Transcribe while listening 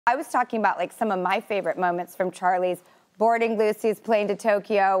I was talking about like some of my favorite moments from Charlie's boarding Lucy's plane to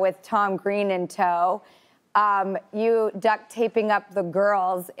Tokyo with Tom Green in tow. You duct taping up the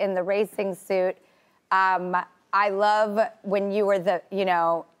girls in the racing suit. I love when you were the,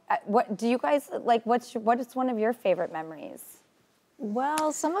 what do you guys like? What is one of your favorite memories?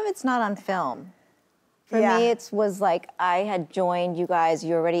 Well, some of it's not on film. For me, it was like I had joined you guys.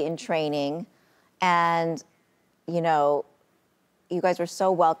 You were already in training, and you guys were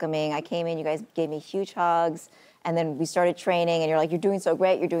so welcoming. I came in, you guys gave me huge hugs, and then we started training, and you're like, "You're doing so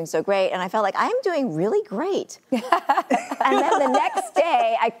great. You're doing so great," and I felt like I'm doing really great. And then the next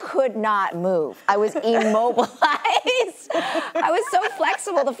day, I could not move. I was immobilized. I was so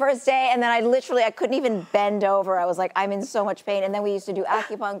flexible the first day, and then I couldn't even bend over. I was like, I'm in so much pain. And then we used to do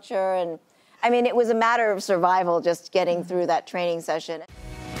acupuncture, and I mean, it was a matter of survival just getting through that training session.